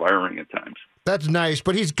that inspiring at times. That's nice,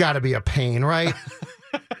 but he's got to be a pain, right?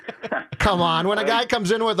 Come on. When a guy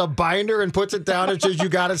comes in with a binder and puts it down and says, you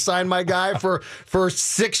got to sign my guy for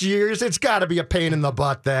 6 years, it's got to be a pain in the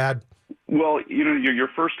butt, Thad. Well, your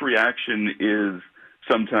first reaction is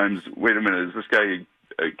sometimes, wait a minute, is this guy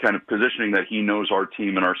kind of positioning that he knows our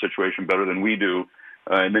team and our situation better than we do?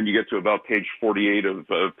 And then you get to about page 48 of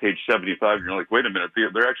page 75, and you're like, wait a minute,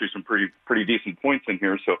 there are actually some pretty decent points in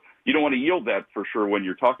here. So you don't want to yield that for sure when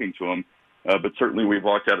you're talking to him. But certainly we've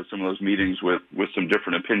walked out of some of those meetings with some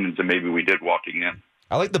different opinions than maybe we did walking in.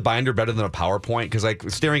 I like the binder better than a PowerPoint because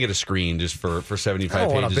staring at a screen just for 75 pages is too aggressive. I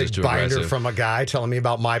don't want a big binder from a guy telling me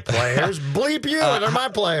about my players. Bleep you, they're my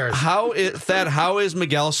players. How is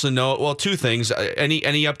Miguel Sano? Well, two things. Any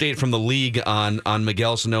update from the league on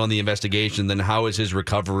Miguel Sano and the investigation? Then how is his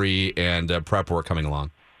recovery and prep work coming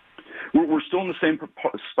along? We're still in the same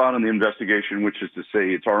spot on the investigation, which is to say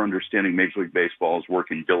it's our understanding Major League Baseball is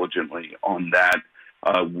working diligently on that.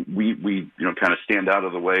 We kind of stand out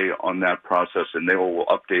of the way on that process, and they will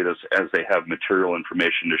update us as they have material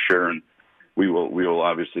information to share, and we will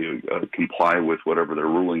obviously comply with whatever their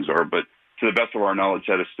rulings are. But to the best of our knowledge,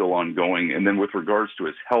 that is still ongoing. And then with regards to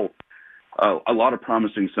his health, a lot of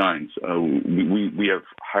promising signs. We have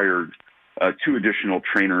hired 2 additional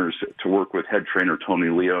trainers to work with head trainer Tony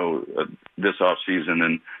Leo this offseason,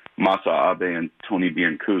 and Masa Abe and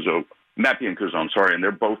Matt Biancuso, and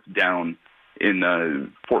they're both down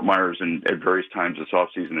in Fort Myers and at various times this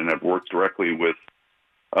offseason and have worked directly with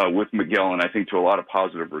Miguel, and I think to a lot of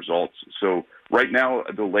positive results. So right now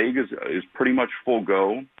the leg is pretty much full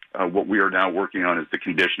go. What we are now working on is the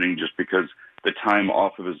conditioning, just because the time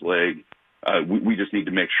off of his leg, we just need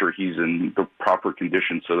to make sure he's in the proper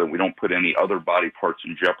condition so that we don't put any other body parts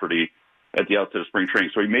in jeopardy at the outset of spring training.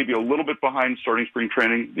 So he may be a little bit behind starting spring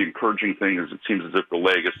training. The encouraging thing is it seems as if the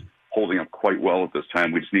leg holding up quite well at this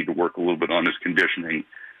time. We just need to work a little bit on his conditioning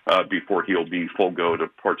before he'll be full go to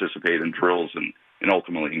participate in drills and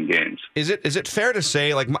ultimately in games. Is it fair to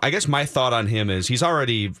say, like, I guess my thought on him is he's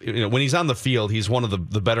already, when he's on the field, he's one of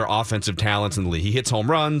the better offensive talents in the league. He hits home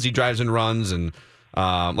runs, he drives in runs, and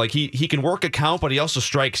he can work a count, but he also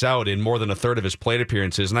strikes out in more than a third of his plate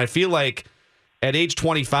appearances. And I feel like at age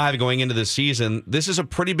 25 going into this season, this is a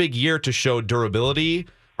pretty big year to show durability.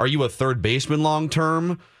 Are you a third baseman long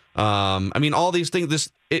term? All these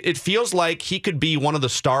things, it feels like he could be one of the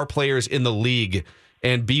star players in the league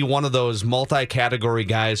and be one of those multi-category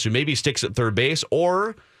guys who maybe sticks at third base,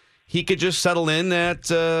 or he could just settle in at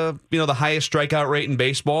the highest strikeout rate in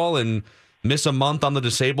baseball and miss a month on the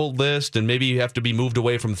disabled list, and maybe you have to be moved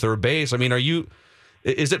away from third base.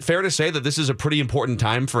 Is it fair to say that this is a pretty important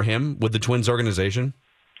time for him with the Twins organization?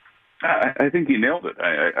 I think he nailed it.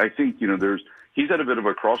 I think he's at a bit of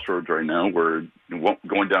a crossroads right now where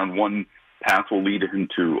going down one path will lead him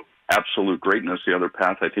to absolute greatness. The other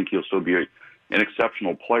path, I think he'll still be an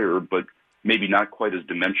exceptional player, but maybe not quite as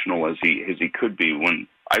dimensional as he could be. When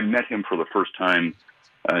I met him for the first time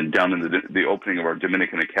down in the opening of our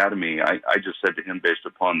Dominican Academy, I just said to him, based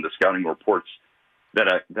upon the scouting reports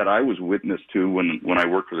that I was witness to when I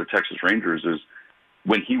worked for the Texas Rangers, is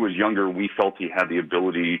when he was younger, we felt he had the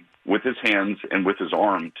ability with his hands and with his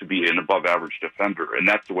arm to be an above-average defender, and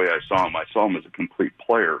that's the way I saw him. I saw him as a complete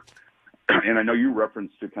player. And I know you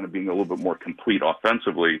referenced to kind of being a little bit more complete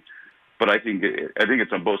offensively, but I think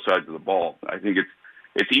it's on both sides of the ball. I think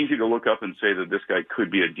it's easy to look up and say that this guy could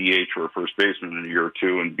be a DH or a first baseman in a year or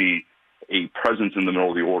two and be a presence in the middle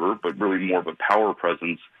of the order, but really more of a power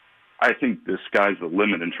presence. I think the sky's the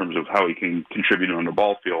limit in terms of how he can contribute on the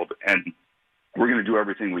ball field, and we're going to do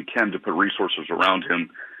everything we can to put resources around him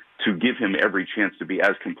to give him every chance to be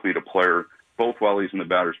as complete a player, both while he's in the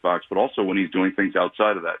batter's box, but also when he's doing things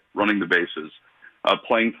outside of that, running the bases,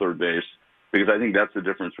 playing third base, because I think that's the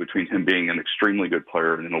difference between him being an extremely good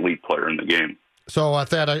player and an elite player in the game. So,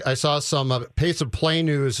 Thad, I saw some pace of play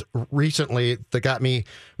news recently that got me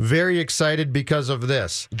very excited because of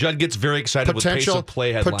this. Judd gets very excited with pace of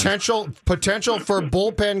play headlines. Potential for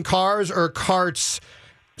bullpen cars or carts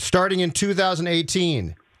starting in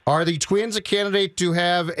 2018. Are the Twins a candidate to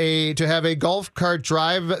have a golf cart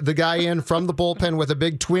drive the guy in from the bullpen with a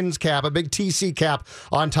big Twins cap, a big TC cap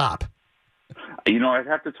on top? I'd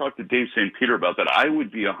have to talk to Dave St. Peter about that. I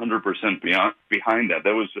would be 100% behind that.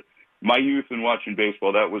 That was my youth in watching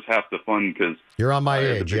baseball. That was half the fun because you're on my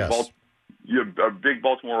age. Yes, you're a big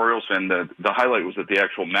Baltimore Orioles fan. The highlight was that the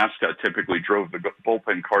actual mascot typically drove the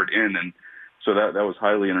bullpen cart in, and so that was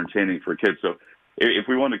highly entertaining for kids. So if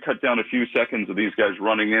we want to cut down a few seconds of these guys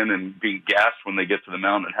running in and being gassed when they get to the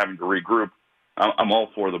mound and having to regroup, I'm all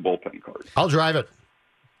for the bullpen cart. I'll drive it.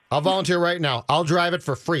 I'll volunteer right now. I'll drive it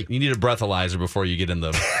for free. You need a breathalyzer before you get in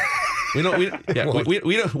the. We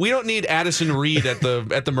don't need Addison Reed at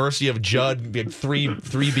the mercy of Judd, three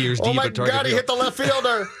beers deep. Oh my God! He hit the left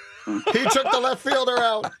fielder. He took the left fielder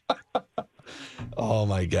out. Oh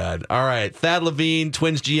my God! All right, Thad Levine,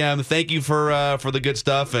 Twins GM. Thank you for the good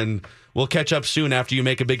stuff, and we'll catch up soon after you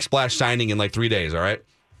make a big splash signing in like 3 days. All right.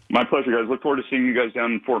 My pleasure, guys. Look forward to seeing you guys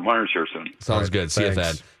down in Fort Myers here soon. Sounds good. See you,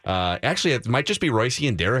 Thad. Actually, it might just be Royce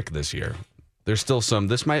and Derek this year. There's still some.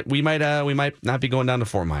 We might not be going down to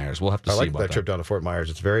Fort Myers. We'll have to see. I like about that trip down to Fort Myers.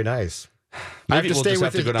 It's very nice. Maybe I have to stay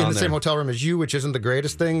we'll with in the same hotel room as you, which isn't the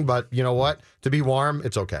greatest thing, but you know what? To be warm,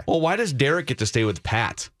 it's okay. Well, why does Derek get to stay with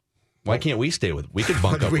Pat? Why can't we stay with? We could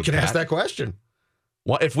bunk up. We can ask that question.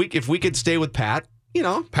 Well, if we could stay with Pat,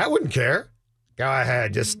 Pat wouldn't care. Go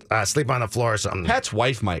ahead, just sleep on the floor or something. Pat's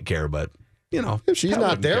wife might care, but if she's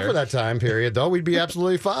not there for that time period, though, we'd be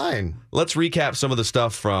absolutely fine. Let's recap some of the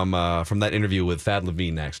stuff from that interview with Thad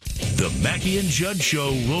Levine next. The Mackey and Judd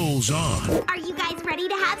Show rolls on. Are you guys ready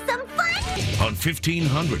to have some fun? On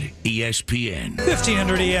 1500 ESPN.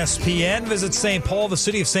 1500 ESPN. Visit St. Paul. The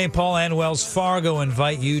city of St. Paul and Wells Fargo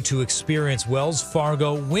invite you to experience Wells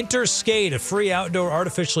Fargo Winter Skate, a free outdoor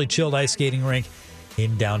artificially chilled ice skating rink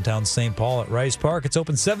in downtown St. Paul at Rice Park. It's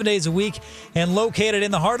open 7 days a week and located in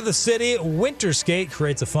the heart of the city. Winter Skate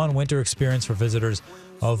creates a fun winter experience for visitors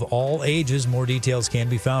of all ages. More details can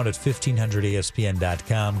be found at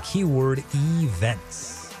 1500ESPN.com. Keyword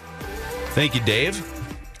events. Thank you, Dave.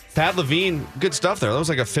 Thad Levine, good stuff there. That was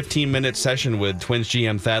like a 15-minute session with Twins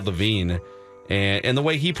GM Thad Levine. And the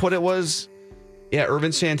way he put it was,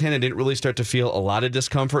 Irvin Santana didn't really start to feel a lot of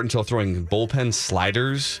discomfort until throwing bullpen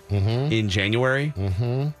sliders in January.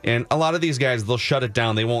 And a lot of these guys, they'll shut it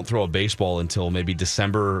down. They won't throw a baseball until maybe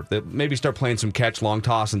December. They maybe start playing some catch long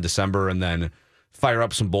toss in December and then fire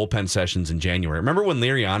up some bullpen sessions in January. Remember when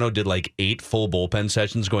Liriano did like 8 full bullpen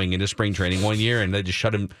sessions going into spring training one year, and they just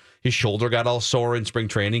shut him? His shoulder got all sore in spring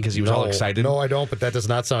training because he was all excited. No, I don't, but that does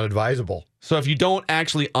not sound advisable. So if you don't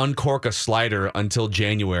actually uncork a slider until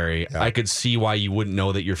January, I could see why you wouldn't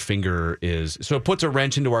know that your finger is. So it puts a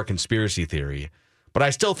wrench into our conspiracy theory. But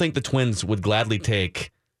I still think the Twins would gladly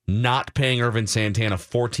take not paying Irvin Santana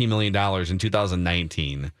 $14 million in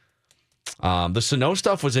 2019. The Sano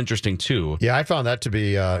stuff was interesting too. Yeah, I found that to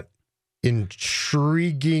be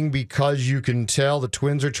intriguing because you can tell the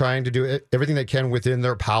Twins are trying to do everything they can within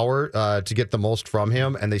their power to get the most from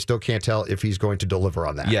him, and they still can't tell if he's going to deliver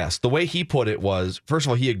on that. Yes, the way he put it was, first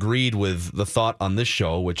of all, he agreed with the thought on this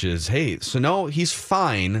show, which is, hey, Sano, he's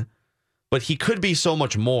fine, but he could be so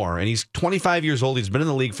much more. And he's 25 years old. He's been in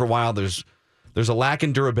the league for a while. There's a lack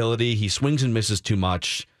in durability. He swings and misses too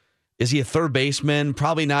much. Is he a third baseman?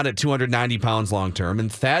 Probably not at 290 pounds long term.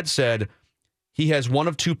 And Thad said he has one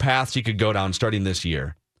of 2 paths he could go down starting this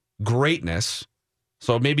year. Greatness,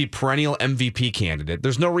 so maybe perennial MVP candidate.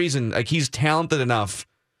 There's no reason, like he's talented enough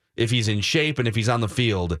if he's in shape and if he's on the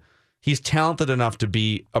field, he's talented enough to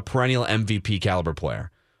be a perennial MVP caliber player.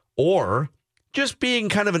 Or just being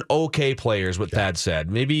kind of an okay player is what Thad said.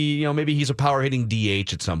 Maybe he's a power hitting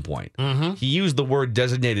DH at some point. Mm-hmm. He used the word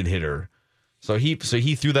designated hitter. So he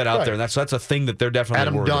threw that out there, and that's a thing that they're definitely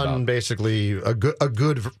Adam worried Dunn, about. basically a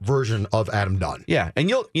good version of Adam Dunn. Yeah,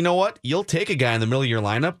 and you know what? You'll take a guy in the middle of your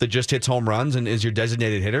lineup that just hits home runs and is your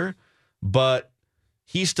designated hitter, but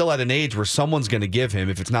he's still at an age where someone's going to give him,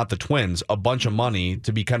 if it's not the Twins, a bunch of money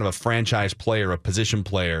to be kind of a franchise player, a position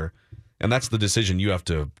player, and that's the decision you have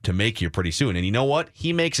to make here pretty soon. And you know what?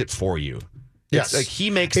 He makes it for you. Yes, like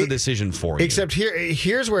he makes the decision for you. Except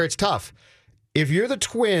here's where it's tough. If you're the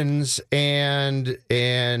Twins and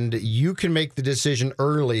you can make the decision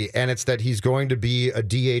early, and it's that he's going to be a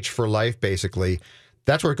DH for life, basically,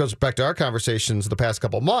 that's where it goes back to our conversations the past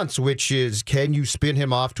couple months, which is, can you spin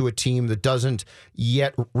him off to a team that doesn't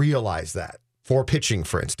yet realize that for pitching,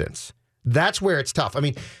 for instance? That's where it's tough. I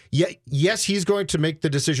mean, yes, he's going to make the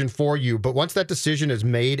decision for you, but once that decision is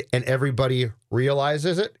made and everybody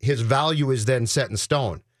realizes it, his value is then set in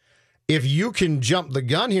stone. If you can jump the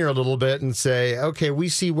gun here a little bit and say, okay, we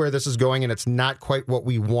see where this is going and it's not quite what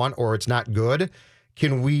we want or it's not good,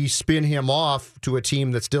 can we spin him off to a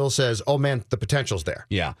team that still says, oh man, the potential's there?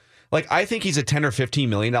 Yeah. Like, I think he's a $10 or $15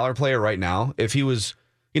 million player right now. If he was,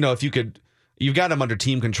 if you've got him under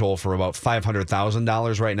team control for about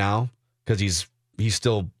 $500,000 right now because he's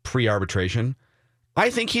still pre-arbitration. I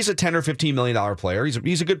think he's a $10 or $15 million player.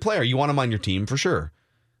 He's a good player. You want him on your team for sure.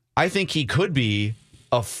 I think he could be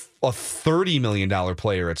a $30 million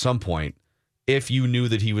player at some point if you knew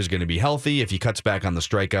that he was going to be healthy, if he cuts back on the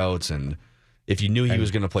strikeouts, and if you knew he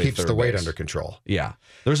was going to play keeps third the weight base. Under control. Yeah.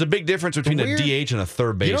 There's a big difference between a DH and a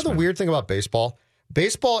third baseman. You know the weird thing about baseball?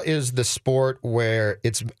 Baseball is the sport where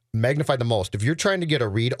it's magnified the most. If you're trying to get a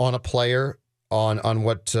read on a player on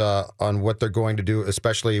what they're going to do,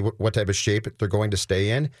 especially what type of shape they're going to stay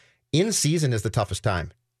in season is the toughest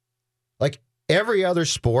time. Like every other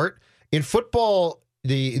sport, in football,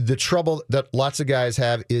 the trouble that lots of guys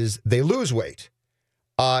have is they lose weight.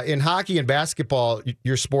 In hockey and basketball,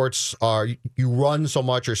 your sports are you run so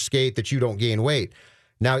much or skate that you don't gain weight.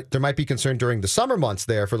 Now, there might be concern during the summer months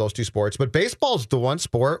there for those two sports, but baseball is the one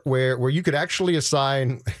sport where you could actually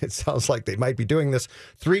assign, it sounds like they might be doing this,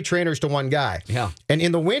 3 trainers to one guy. Yeah. And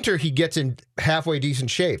in the winter, he gets in halfway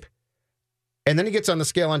decent shape. And then he gets on the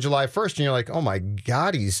scale on July 1st, and you're like, oh my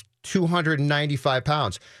God, he's 295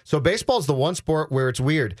 pounds. So baseball is the one sport where it's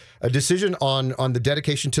weird. A decision on the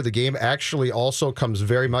dedication to the game actually also comes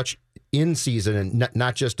very much in season and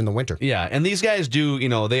not just in the winter. Yeah, and these guys do,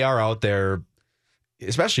 they are out there,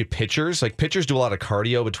 especially pitchers. Like pitchers do a lot of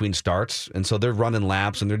cardio between starts, and so they're running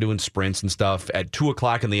laps and they're doing sprints and stuff at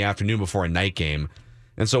 2:00 in the afternoon before a night game.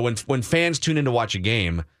 And so when fans tune in to watch a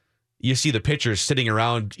game, you see the pitchers sitting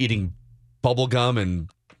around eating bubble gum and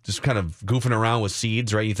just kind of goofing around with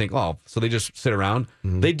seeds, right? You think, oh, so they just sit around.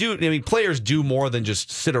 Mm-hmm. They do. I mean, players do more than just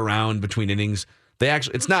sit around between innings.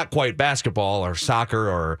 It's not quite basketball or soccer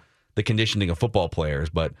or the conditioning of football players,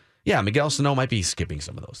 but yeah, Miguel Sano might be skipping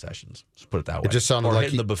some of those sessions. Let's put it that way. It just sounded or like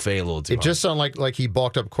hitting the buffet a little too. It just sounded like he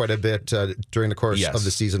bulked up quite a bit during the course Yes. of the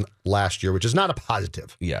season last year, which is not a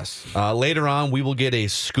positive. Yes. Later on, we will get a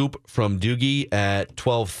scoop from Doogie at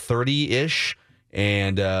 12:30-ish.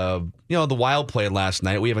 And the Wild played last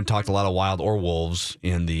night. We haven't talked a lot of Wild or Wolves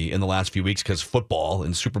in the last few weeks because football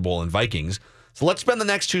and Super Bowl and Vikings. So let's spend the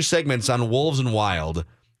next 2 segments on Wolves and Wild,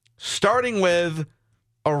 starting with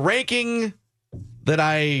a ranking that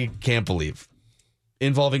I can't believe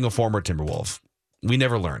involving a former Timberwolf. We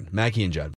never learn. Mackie and Judd.